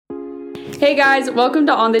Hey guys, welcome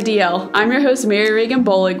to On the DL. I'm your host, Mary Reagan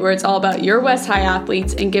Bolig, where it's all about your West High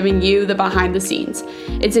athletes and giving you the behind the scenes.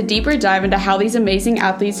 It's a deeper dive into how these amazing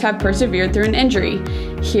athletes have persevered through an injury.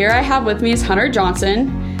 Here I have with me is Hunter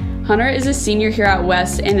Johnston. Hunter is a senior here at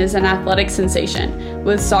West and is an athletic sensation.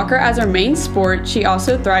 With soccer as her main sport, she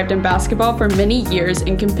also thrived in basketball for many years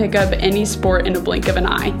and can pick up any sport in a blink of an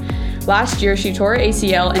eye. Last year, she tore her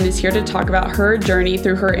ACL and is here to talk about her journey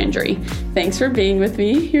through her injury. Thanks for being with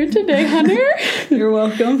me here today, Hunter. You're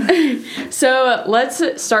welcome. So let's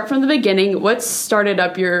start from the beginning. What started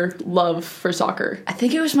up your love for soccer? I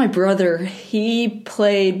think it was my brother. He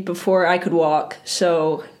played before I could walk,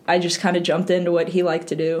 so I just kind of jumped into what he liked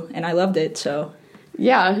to do, and I loved it, so.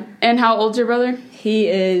 Yeah, and how old's your brother? He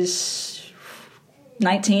is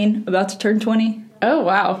 19, about to turn 20. Oh,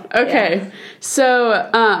 wow. Okay. Yeah.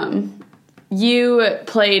 So, you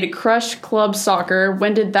played Crush Club Soccer.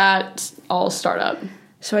 When did that all start up?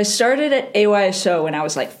 So I started at AYSO when I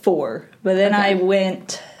was like 4, but then Okay.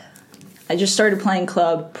 I just started playing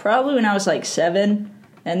club probably when I was like 7,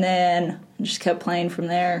 and then just kept playing from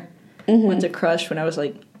there. Mm-hmm. Went to Crush when I was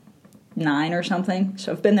like 9 or something,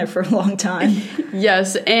 so I've been there for a long time.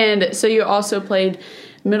 Yes, and so you also played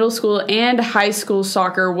middle school and high school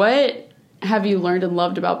soccer. What have you learned and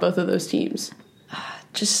loved about both of those teams?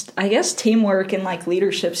 Just, I guess, teamwork and, like,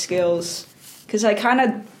 leadership skills. Because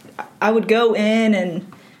I would go in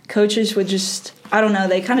and coaches would just, I don't know,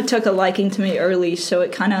 they kind of took a liking to me early. So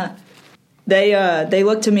it kind of, they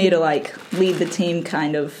looked to me to, like, lead the team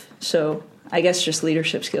kind of. So I guess just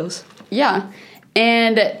leadership skills. Yeah.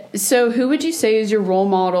 And so who would you say is your role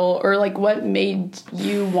model, or, like, what made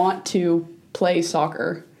you want to play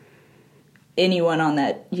soccer? Anyone on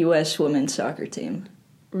that U.S. women's soccer team.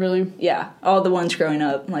 Really? Yeah, all the ones growing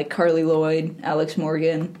up, like Carly Lloyd, Alex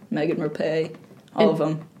Morgan, Megan Rapay, all of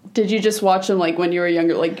them. Did you just watch them, like, when you were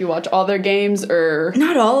younger? Like, you watch all their games, or?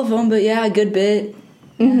 Not all of them, but yeah, a good bit.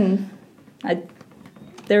 Mm-hmm.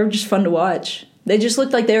 They were just fun to watch. They just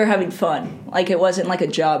looked like they were having fun. Like, it wasn't like a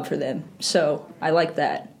job for them. So, I like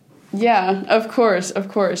that. Yeah, of course.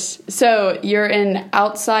 So, you're an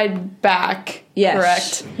outside back, yes.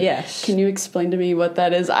 Correct? Yes. Can you explain to me what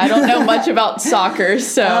that is? I don't know much about soccer,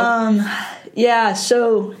 so. Yeah,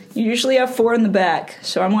 so you usually have 4 in the back.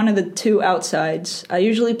 So I'm one of the 2 outsides. I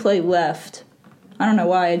usually play left. I don't know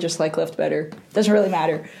why, I just like left better. Doesn't really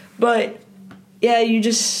matter. But, yeah,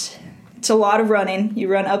 it's a lot of running. You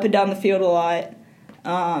run up and down the field a lot.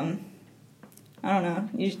 I don't know.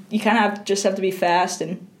 You kind of just have to be fast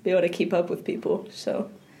and be able to keep up with people, so.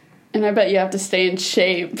 And I bet you have to stay in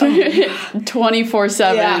shape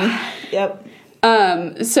 24/7. Yeah.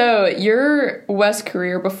 Yep. So your West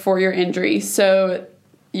career before your injury, so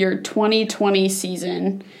your 2020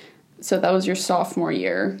 season, so that was your sophomore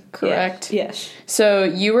year, correct? Yes. So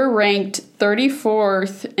you were ranked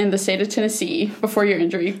 34th in the state of Tennessee before your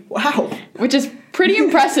injury. Wow. Which is pretty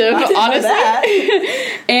impressive, I didn't honestly. know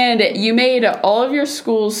that. And you made all of your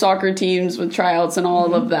school soccer teams with tryouts and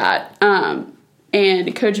all of that.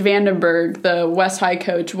 And Coach Vandenberg, the West High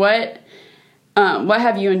coach, what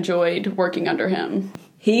have you enjoyed working under him?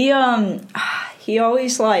 He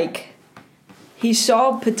always, he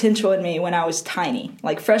saw potential in me when I was tiny.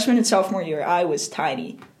 Like, freshman and sophomore year, I was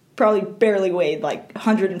tiny. Probably barely weighed,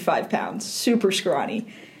 105 pounds. Super scrawny.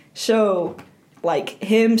 So,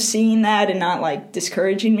 him seeing that and not,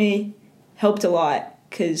 discouraging me helped a lot.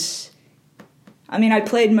 Because, I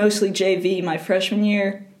played mostly JV my freshman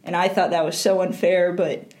year, and I thought that was so unfair,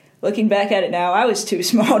 but looking back at it now, I was too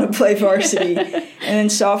small to play varsity. And then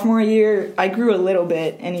sophomore year, I grew a little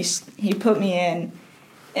bit, and he put me in,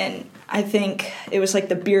 and I think it was the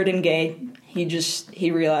Bearden game.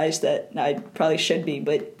 He realized that I probably should be,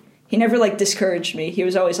 but he never discouraged me. He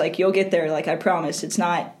was always like, "You'll get there. I promise. It's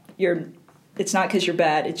not because you're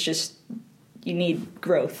bad. It's just you need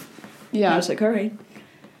growth." Yeah. And I was like, "All right."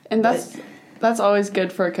 And that's always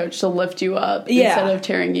good for a coach to lift you up instead of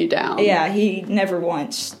tearing you down. Yeah, he never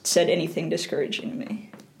once said anything discouraging to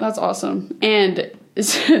me. That's awesome. And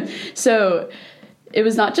so it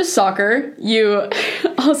was not just soccer. You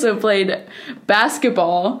also played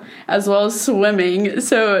basketball as well as swimming.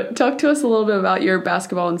 So talk to us a little bit about your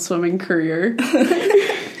basketball and swimming career.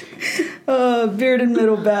 Bearden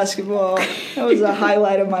middle basketball. That was a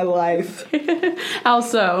highlight of my life. How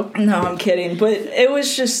so? No, I'm kidding. But it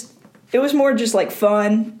was more just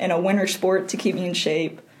fun and a winter sport to keep me in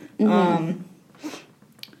shape. Mm-hmm.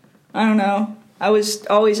 I don't know. I was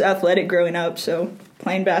always athletic growing up, so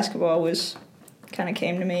playing basketball kind of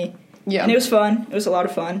came to me. Yeah. And it was fun. It was a lot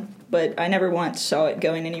of fun. But I never once saw it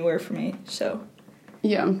going anywhere for me, so.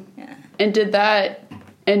 Yeah. And did that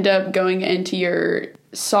end up going into your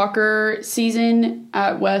soccer season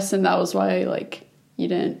at West and that was why, like, you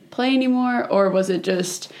didn't play anymore? Or was it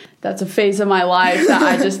just, that's a phase of my life that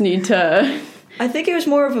I just need to... I think it was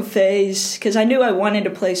more of a phase because I knew I wanted to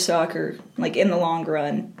play soccer, like, in the long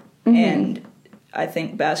run. Mm-hmm. And I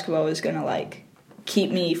think basketball was going to, like,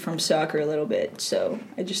 keep me from soccer a little bit. So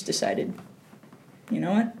I just decided, you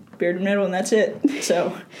know what, bearded middle, and that's it.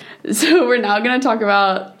 So we're now going to talk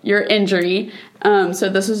about your injury. So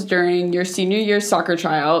this was during your senior year soccer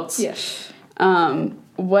tryouts. Yes.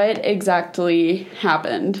 What exactly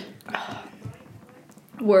happened?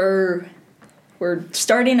 We're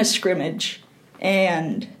starting a scrimmage,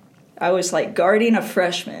 and I was, like, guarding a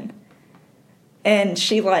freshman. And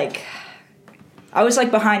she, like... I was,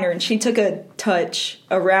 like, behind her, and she took a touch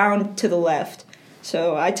around to the left.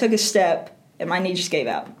 So I took a step, and my knee just gave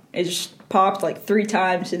out. It just popped, like, 3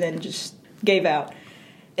 times and then just gave out.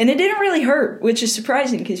 And it didn't really hurt, which is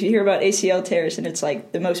surprising because you hear about ACL tears, and it's,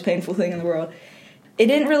 like, the most painful thing in the world. It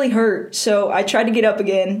didn't really hurt, so I tried to get up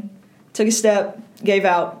again, took a step, gave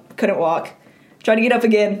out, couldn't walk. Tried to get up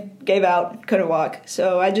again, gave out, couldn't walk.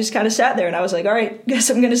 So I just kind of sat there, and I was like, all right, guess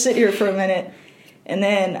I'm going to sit here for a minute. And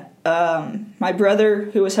then my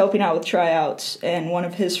brother, who was helping out with tryouts, and one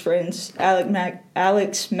of his friends,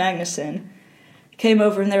 Alex Magnuson, came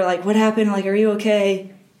over, and they were like, what happened? Like, are you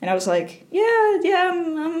okay? And I was like,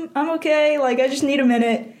 yeah, I'm okay. Like, I just need a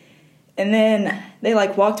minute. And then they,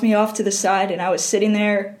 like, walked me off to the side, and I was sitting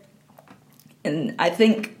there. And I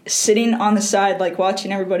think sitting on the side, like,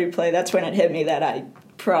 watching everybody play, that's when it hit me that I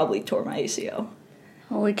probably tore my ACL.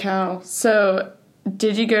 Holy cow. So...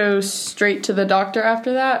 did you go straight to the doctor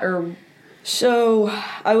after that, or? So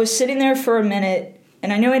I was sitting there for a minute,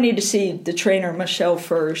 and I knew I needed to see the trainer, Michelle,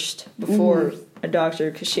 first before a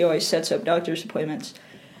doctor, because she always sets up doctor's appointments.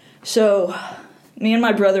 So me and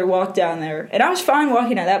my brother walked down there, and I was fine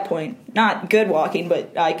walking at that point. Not good walking,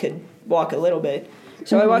 but I could walk a little bit.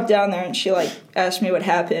 So I walked down there, and she, like, asked me what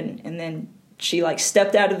happened, and then she, like,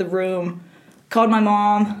 stepped out of the room, called my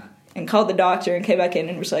mom, and called the doctor and came back in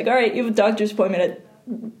and was like, all right, you have a doctor's appointment at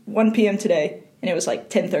 1 p.m. today. And it was like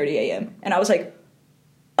 10:30 a.m. And I was like,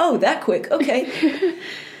 oh, that quick, okay.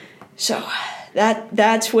 So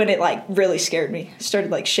that's when it, like, really scared me. I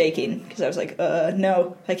started, like, shaking because I was like,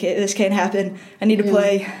 no, this can't happen. I need to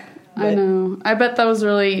play. But I know. I bet that was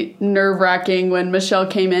really nerve-wracking when Michelle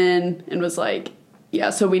came in and was like, yeah,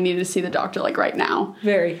 so we need to see the doctor, like, right now.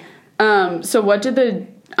 Very. So what did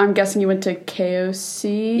I'm guessing you went to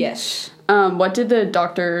KOC? Yes. What did the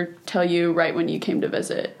doctor tell you right when you came to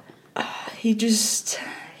visit?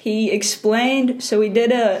 He explained, so we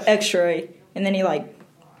did a x-ray, and then he, like,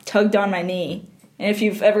 tugged on my knee. And if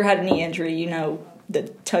you've ever had a knee injury, you know the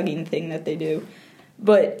tugging thing that they do.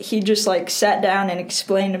 But he just, like, sat down and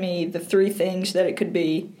explained to me the 3 things that it could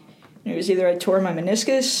be. And it was either I tore my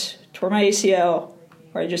meniscus, tore my ACL,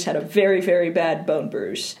 or I just had a very, very bad bone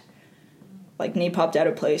bruise. Like, knee popped out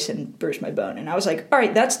of place and bruised my bone. And I was like, all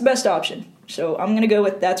right, that's the best option. So I'm going to go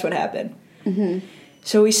with that's what happened. Mm-hmm.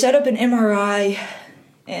 So we set up an MRI,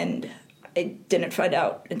 and I didn't find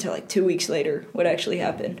out until, like, 2 weeks later what actually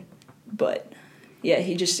happened. But, yeah,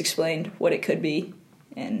 he just explained what it could be.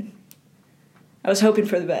 And I was hoping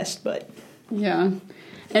for the best, but... yeah.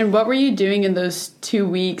 And what were you doing in those 2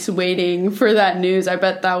 weeks waiting for that news? I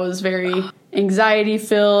bet that was very...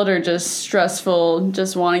 anxiety-filled or just stressful,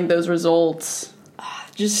 just wanting those results?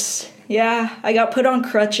 I got put on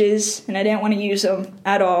crutches, and I didn't want to use them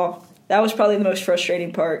at all. That was probably the most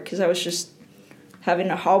frustrating part, because I was just having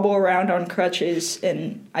to hobble around on crutches,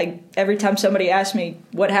 and every time somebody asked me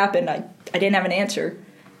what happened, I didn't have an answer.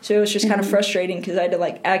 So it was just kind of frustrating, because I had to,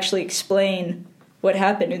 like, actually explain what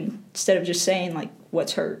happened instead of just saying, like,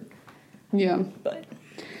 what's hurt. Yeah. But.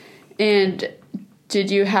 And... did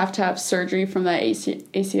you have to have surgery from that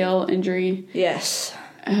ACL injury? Yes.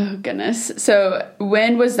 Oh, goodness. So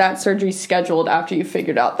when was that surgery scheduled after you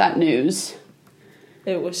figured out that news?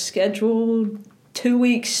 It was scheduled 3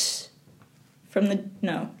 weeks from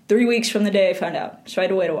the day I found out. So I had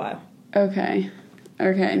to wait a while. Okay.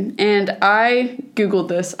 And I Googled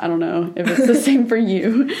this. I don't know if it's the same for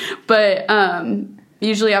you. But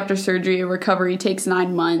usually after surgery, a recovery takes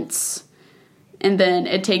 9 months. And then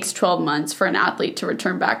it takes 12 months for an athlete to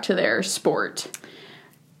return back to their sport.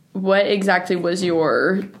 What exactly was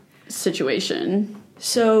your situation?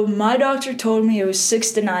 So my doctor told me it was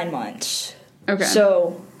 6 to 9 months. Okay.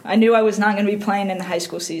 So I knew I was not going to be playing in the high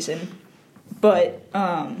school season. But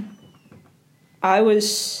I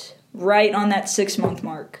was right on that 6-month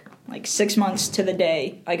mark. Like 6 months to the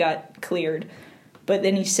day I got cleared. But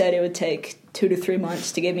then he said it would take 2 to 3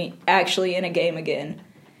 months to get me actually in a game again.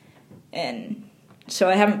 And so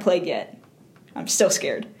I haven't played yet. I'm still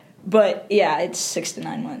scared. But, yeah, it's 6 to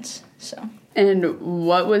 9 months, so. And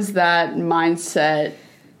what was that mindset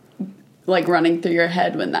like running through your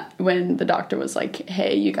head when the doctor was like,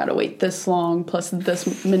 hey, you got to wait this long plus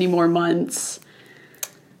this many more months?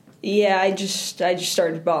 Yeah, I just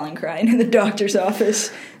started bawling, crying in the doctor's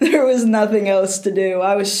office. There was nothing else to do.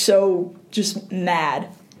 I was so just mad.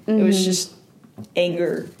 Mm-hmm. It was just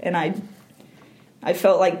anger, and I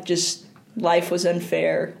felt like just life was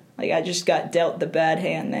unfair. Like I just got dealt the bad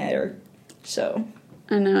hand there. So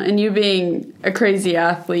I know, and you being a crazy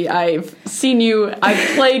athlete, I've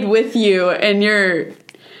played with you, and you're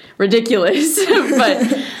ridiculous.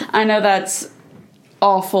 But I know that's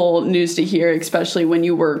awful news to hear, especially when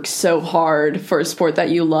you work so hard for a sport that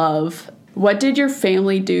you love. What did your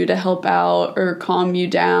family do to help out or calm you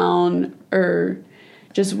down, or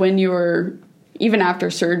just when you were, even after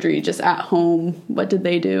surgery, just at home, what did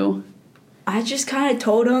they do? I just kind of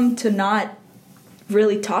told them to not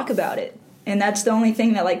really talk about it. And that's the only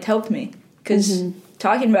thing that, like, helped me. Because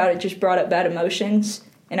talking about it just brought up bad emotions.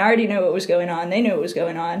 And I already knew what was going on. They knew what was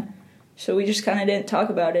going on. So we just kind of didn't talk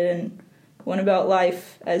about it and went about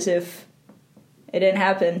life as if it didn't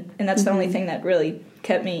happen. And that's the only thing that really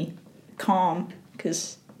kept me calm.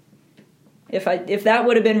 Because if that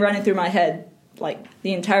would have been running through my head, like,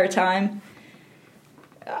 the entire time,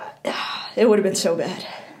 it would have been so bad.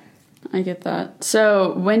 I get that.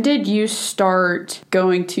 So when did you start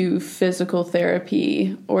going to physical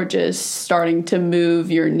therapy or just starting to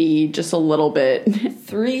move your knee just a little bit?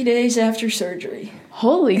 3 days after surgery.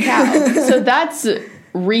 Holy cow. So that's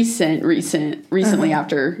recently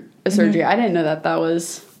after a surgery. I didn't know that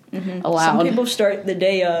was allowed. Some people start the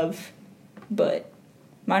day of, but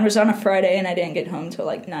mine was on a Friday and I didn't get home till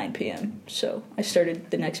like 9 p.m. So I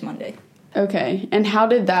started the next Monday. Okay. And how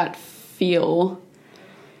did that feel?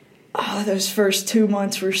 Oh, those first 2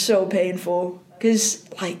 months were so painful. Because,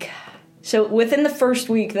 so within the first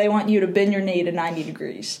week, they want you to bend your knee to 90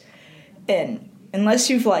 degrees. And unless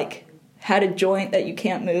you've, had a joint that you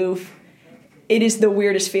can't move, it is the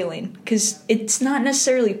weirdest feeling. Because it's not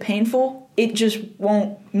necessarily painful, it just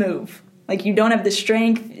won't move. You don't have the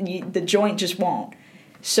strength, the joint just won't.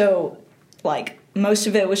 So, most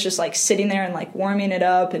of it was just, sitting there and, warming it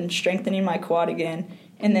up and strengthening my quad again.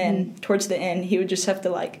 And then, towards the end, he would just have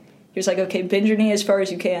to, he was like, okay, bend your knee as far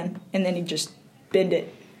as you can. And then he'd just bend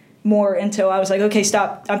it more until I was like, okay,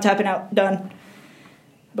 stop. I'm tapping out. Done.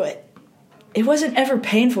 But it wasn't ever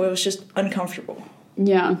painful. It was just uncomfortable.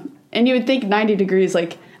 Yeah. And you would think 90 degrees,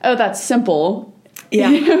 oh, that's simple. Yeah.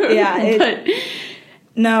 Yeah.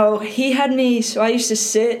 No, he had me, so I had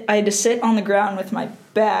to sit on the ground with my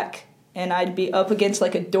back, and I'd be up against,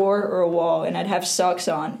 a door or a wall, and I'd have socks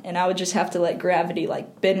on, and I would just have to let gravity,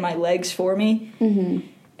 bend my legs for me. Mm-hmm.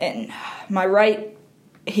 And my right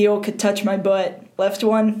heel could touch my butt. Left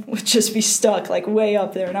one would just be stuck, way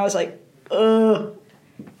up there. And I was like, ugh,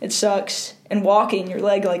 it sucks. And walking, your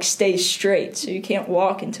leg, stays straight. So you can't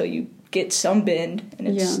walk until you get some bend. And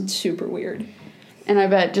it's super weird. And I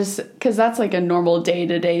bet just because that's, a normal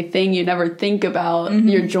day-to-day thing. You never think about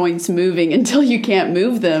your joints moving until you can't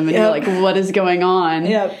move them. And you're like, what is going on?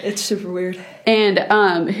 Yeah, it's super weird.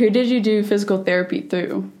 And who did you do physical therapy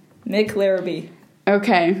through? Mick Larrabee.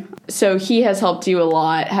 Okay, so he has helped you a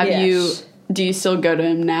lot. Do you still go to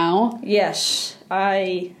him now? Yes,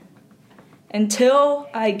 until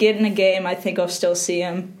I get in a game, I think I'll still see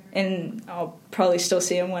him, and I'll probably still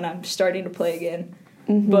see him when I'm starting to play again.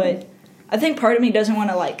 Mm-hmm. But I think part of me doesn't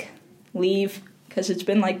want to, leave, because it's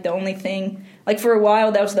been, the only thing. For a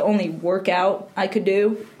while, that was the only workout I could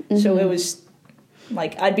do, so it was,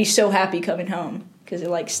 I'd be so happy coming home, because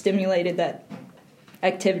it, stimulated that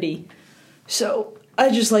activity. So I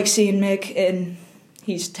just like seeing Mick, and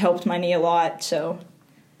he's helped my knee a lot, so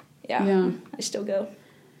yeah, I still go.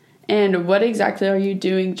 And what exactly are you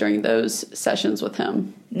doing during those sessions with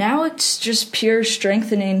him? Now it's just pure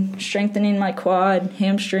strengthening my quad,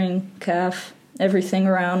 hamstring, calf, everything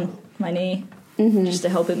around my knee, just to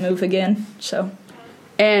help it move again. So.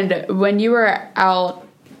 And when you were out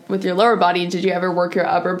with your lower body, did you ever work your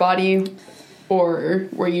upper body? Or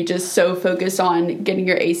were you just so focused on getting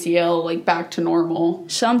your ACL, back to normal?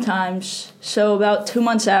 Sometimes. So about 2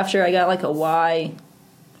 months after, I got, a Y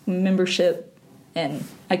membership, and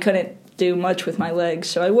I couldn't do much with my legs.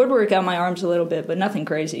 So I would work out my arms a little bit, but nothing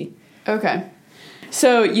crazy. Okay.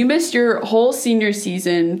 So you missed your whole senior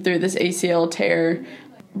season through this ACL tear.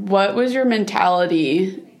 What was your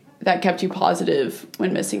mentality that kept you positive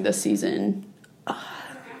when missing this season?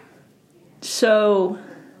 So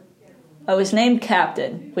I was named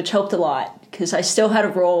captain, which helped a lot because I still had a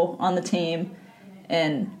role on the team,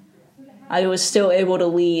 and I was still able to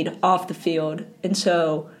lead off the field. And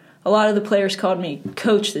so a lot of the players called me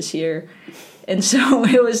coach this year. And so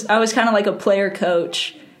I was kind of like a player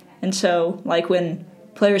coach. And so like when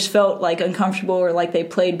players felt like uncomfortable or like they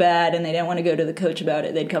played bad and they didn't want to go to the coach about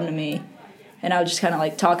it, they'd come to me. And I would just kind of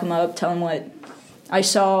like talk them up, tell them what I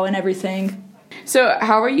saw and everything. So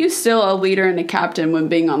how are you still a leader and a captain when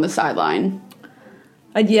being on the sideline?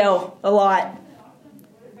 I'd yell a lot.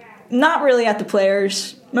 Not really at the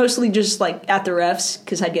players, mostly just like at the refs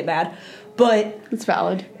because I'd get mad. But it's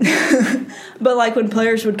valid. But like when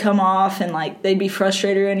players would come off and like they'd be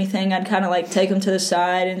frustrated or anything, I'd kind of like take them to the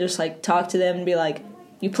side and just like talk to them and be like,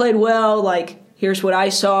 "You played well. Like here's what I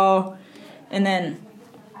saw." And then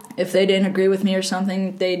if they didn't agree with me or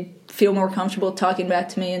something, they'd feel more comfortable talking back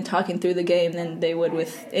to me and talking through the game than they would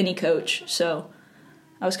with any coach. So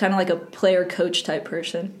I was kind of like a player-coach type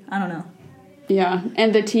person. I don't know. Yeah,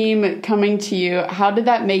 and the team coming to you, how did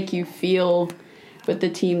that make you feel with the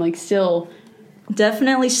team? Like still?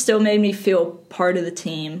 Definitely still made me feel part of the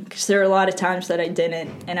team because there were a lot of times that I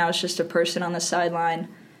didn't and I was just a person on the sideline.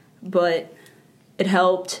 But it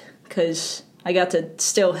helped because I got to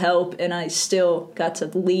still help and I still got to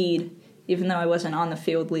lead even though I wasn't on the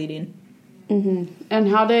field leading. Mm-hmm. And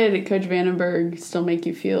how did Coach Vandenberg still make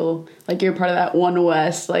you feel like you're part of that One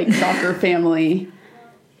West like soccer family?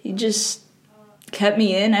 He just kept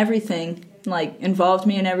me in everything, like involved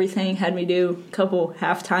me in everything, had me do a couple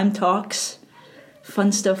halftime talks,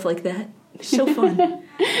 fun stuff like that. So fun.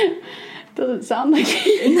 Doesn't sound like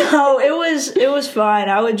it. No, it was fine.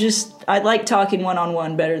 I like talking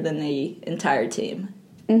one-on-one better than the entire team.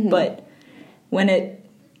 Mm-hmm. But when it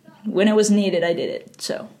was needed, I did it.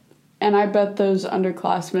 So. And I bet those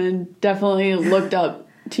underclassmen definitely looked up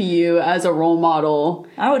to you as a role model.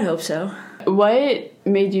 I would hope so. What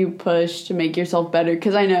made you push to make yourself better?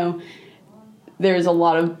 Because I know there's a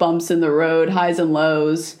lot of bumps in the road, highs and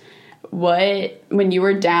lows. When you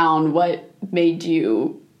were down, what made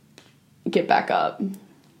you get back up?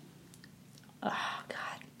 Oh,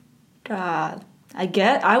 God.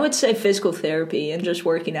 I would say physical therapy and just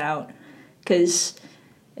working out. Because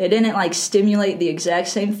it didn't, like, stimulate the exact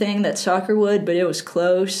same thing that soccer would, but it was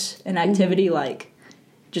close. And activity, like,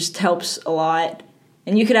 just helps a lot.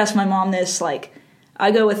 And you could ask my mom this, like, I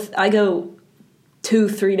go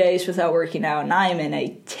 2-3 days without working out, and I am in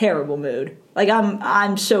a terrible mood. Like,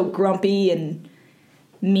 I'm so grumpy and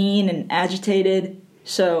mean and agitated,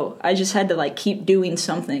 so I just had to, like, keep doing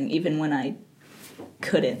something even when I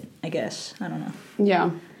couldn't, I guess. I don't know. Yeah.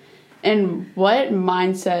 And what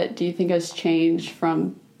mindset do you think has changed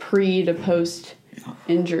from pre to post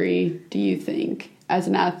injury, do you think, as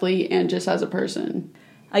an athlete and just as a person?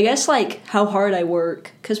 I guess, like, how hard I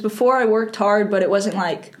work. Because before I worked hard, but it wasn't,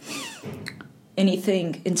 like,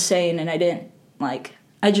 anything insane. And I didn't, like,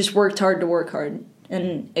 I just worked hard to work hard.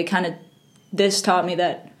 And it kind of, this taught me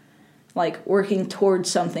that, like, working towards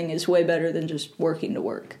something is way better than just working to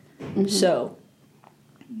work. Mm-hmm. So,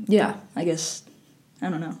 yeah, I guess, I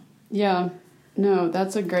don't know. Yeah. No,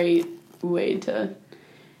 that's a great way to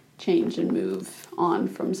change and move on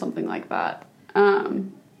from something like that.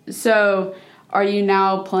 So are you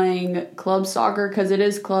now playing club soccer? Because it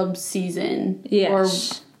is club season.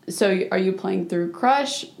 Yes. So are you playing through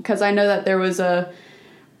Crush? Because I know that there was a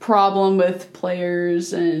problem with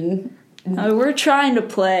players and... we're trying to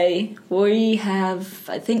play. We have,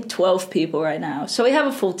 I think, 12 people right now. So we have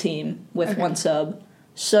a full team with one sub.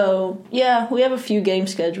 So, yeah, we have a few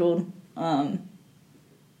games scheduled.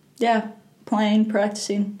 Yeah, playing,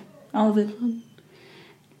 practicing, all of it.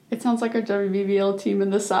 It sounds like our WBBL team in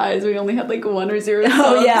the size. We only had like 1 or 0 subs.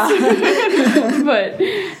 Oh, yeah. But,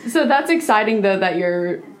 so that's exciting, though, that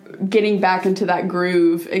you're getting back into that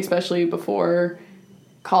groove, especially before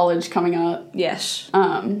college coming up. Yes.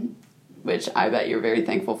 Which I bet you're very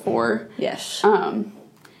thankful for. Yes.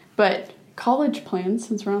 But college plans,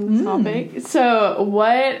 since we're on the topic. So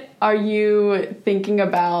what are you thinking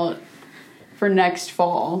about for next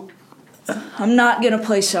fall? I'm not going to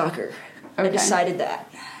play soccer. Okay. I decided that.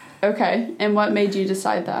 Okay. And what made you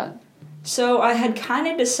decide that? So I had kind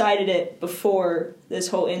of decided it before this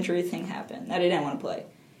whole injury thing happened, that I didn't want to play.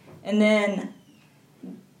 And then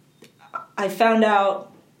I found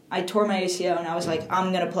out I tore my ACL, and I was like,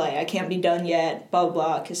 I'm going to play. I can't be done yet, blah, blah,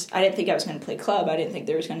 blah, because I didn't think I was going to play club. I didn't think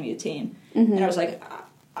there was going to be a team. Mm-hmm. And I was like,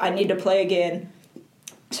 I need to play again.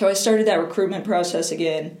 So I started that recruitment process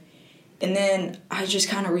again. And then I just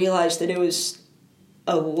kind of realized that it was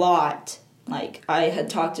a lot. Like, I had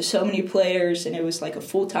talked to so many players, and it was like a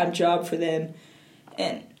full-time job for them.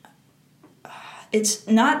 And it's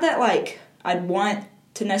not that, like, I'd want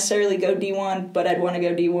to necessarily go D1, but I'd want to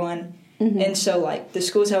go D1. And so, like, the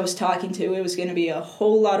schools I was talking to, it was going to be a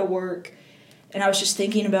whole lot of work. And I was just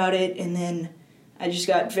thinking about it, and then I just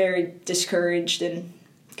got very discouraged and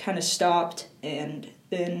kind of stopped. And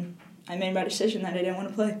then I made my decision that I didn't want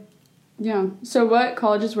to play. Yeah. So what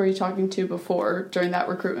colleges were you talking to before during that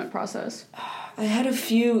recruitment process? I had a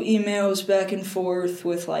few emails back and forth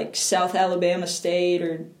with, like, South Alabama State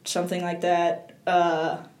or something like that.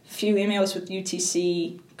 A few emails with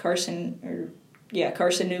UTC, Carson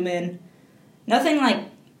Newman. Nothing like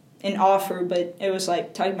an offer, but it was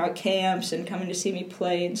like talking about camps and coming to see me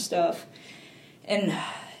play and stuff. And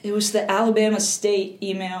it was the Alabama State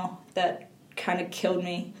email that kind of killed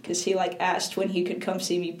me, because he like asked when he could come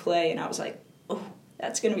see me play, and I was like, oh,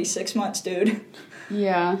 that's going to be 6 months, dude.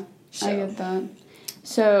 Yeah, so. I get that.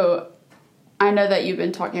 So I know that you've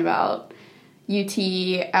been talking about UT,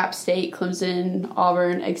 App State, Clemson,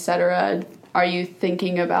 Auburn, etc. Are you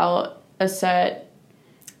thinking about a set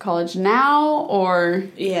college now, or?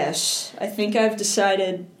 Yes, I think I've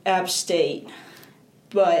decided App State,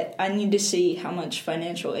 but I need to see how much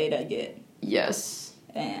financial aid I get. Yes.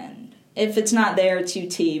 And if it's not there, it's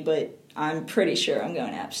UT, but I'm pretty sure I'm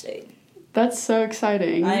going to App State. That's so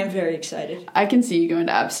exciting. I am very excited. I can see you going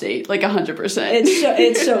to App State, like 100%.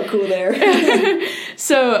 It's so cool there.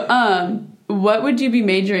 So, what would you be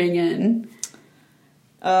majoring in?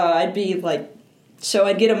 I'd be like, so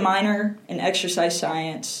I'd get a minor in exercise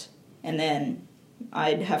science, and then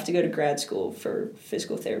I'd have to go to grad school for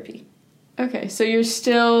physical therapy. Okay, so you're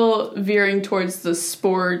still veering towards the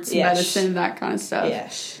sports, medicine, that kind of stuff.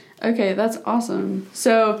 Yes. Okay, that's awesome.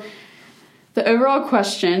 So, the overall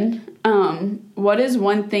question, what is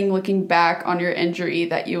one thing looking back on your injury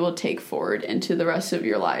that you will take forward into the rest of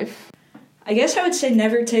your life? I guess I would say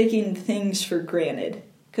never taking things for granted.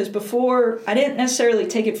 Because before, I didn't necessarily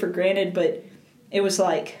take it for granted, but it was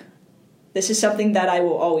like, this is something that I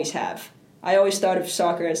will always have. I always thought of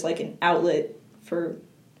soccer as like an outlet for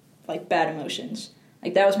like bad emotions.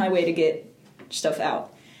 Like that was my way to get stuff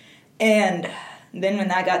out. And then when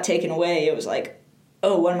that got taken away, it was like,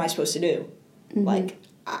 oh, what am I supposed to do? Mm-hmm. Like,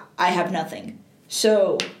 I have nothing.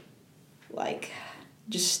 So, like,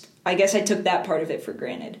 just, I guess I took that part of it for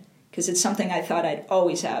granted. Because it's something I thought I'd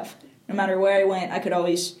always have. No matter where I went, I could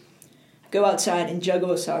always go outside and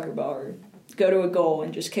juggle a soccer ball or go to a goal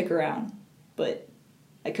and just kick around. But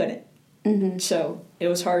I couldn't. Mm-hmm. So, it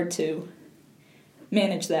was hard to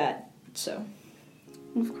manage that. So.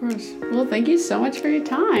 Of course. Well, thank you so much for your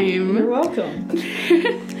time. You're welcome.